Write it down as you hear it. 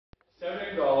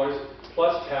$300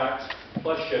 plus tax,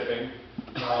 plus shipping,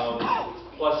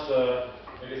 plus,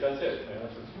 I guess that's it. Yeah,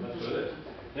 that's what it is.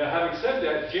 Now, having said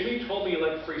that, Jimmy told me he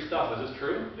liked free stuff. Is this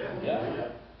true?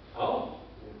 Yeah. Oh,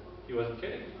 he wasn't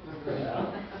kidding.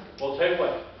 Well, tell you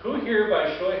what, who here by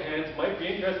a show of hands might be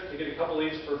interested to get a couple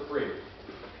of these for free?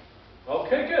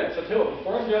 Okay, good. So tell you what,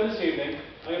 before I'm done this evening,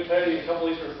 I'm going to tell you to get a couple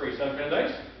of these for free. Sound kind of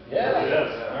nice? Yeah. Yes.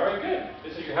 All right, good.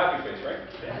 This is your happy face, right?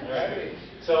 Yeah. All right, good.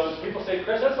 So people say,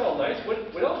 Chris, that's all nice.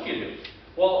 What else do you do?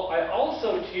 Well, I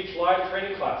also teach live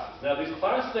training classes. Now, these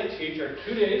classes I teach are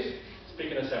 2 days,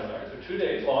 speaking of seminars, they're 2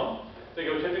 days long. They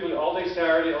go typically all day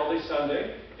Saturday, all day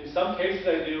Sunday. In some cases,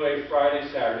 I do a Friday,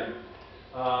 Saturday.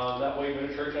 That way, we go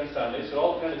to church on Sunday. So it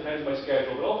all kind of depends on my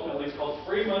schedule. But ultimately, it's called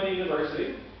Free Money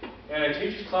University. And I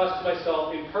teach these classes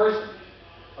myself in person.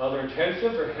 They're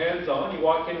intensive, they're hands-on. You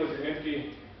walk in with your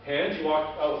empty hands. You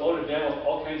walk out loaded down with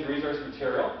all kinds of resource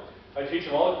material. I teach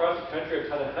them all across the country. I've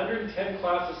taught 110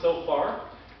 classes so far.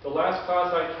 The last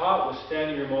class I taught was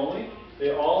standing room only.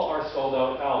 They all are sold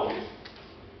out always.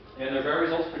 And they're very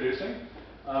results producing.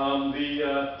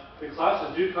 The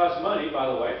classes do cost money, by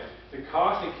the way. The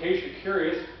cost, in case you're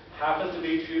curious, happens to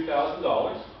be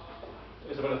 $2,000.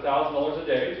 It's about $1,000 a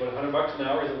day. It's about $100 an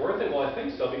hour. Is it worth it? Well, I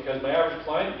think so, because my average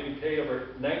client is getting paid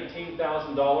over $19,000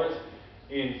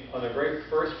 on their very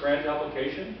first grant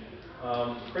application.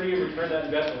 Pretty good return on that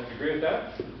investment. Would you agree with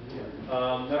that?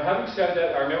 Now, having said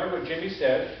that, I remember what Jimmy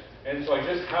said, and so I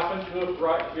just happened to have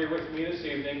brought here with me this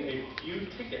evening a few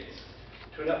tickets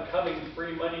to an upcoming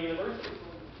Free Money University.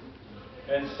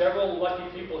 And several lucky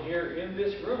people here in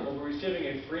this room will be receiving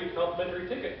a free complimentary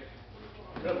ticket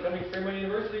to an upcoming Free Money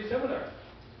University seminar.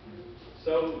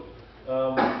 So,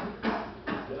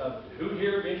 who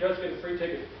here would be interested in a free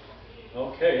ticket?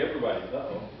 Okay, everybody.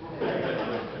 Uh-oh.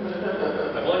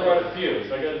 I've only brought a few,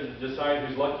 so I got to decide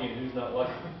who's lucky and who's not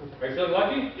lucky. Are you feeling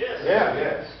lucky? Yes. Yeah.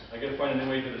 Yes. I got to find a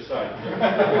new way to decide.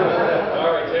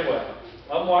 All right, tell you what.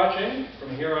 I'm watching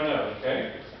from here on out,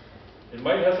 okay? It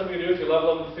might have something to do with your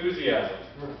level of enthusiasm.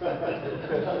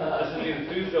 This is the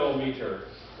enthusiometer.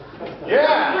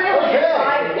 Yeah. Really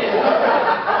excited.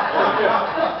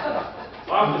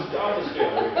 Off the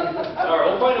scale. All right,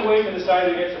 we'll find a way to decide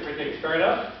who gets the free tickets. Fair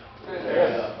enough?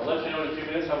 I'll let you know in a few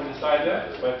minutes how we decide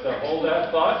that, but hold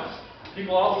that thought.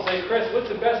 People also say, Chris, what's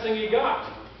the best thing you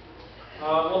got?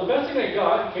 Well, the best thing I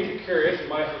got, in case you're curious,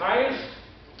 my highest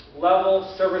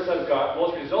level service I've got,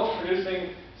 most results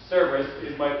producing service,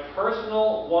 is my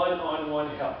personal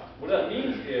one-on-one help. What that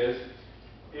means is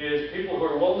people who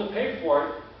are willing to pay for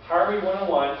it hire me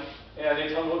one-on-one, and they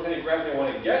tell me what kind of grant they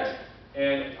want to get,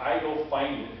 and I go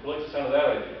find it. Who likes the sound of that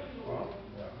idea?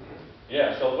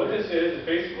 Yeah, so what this is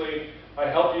basically I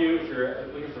help you if you're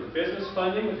looking for business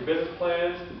funding with your business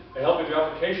plans. I help you with your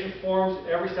application forms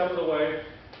every step of the way,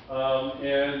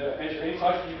 and answer any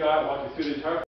questions you got, walk you through the entire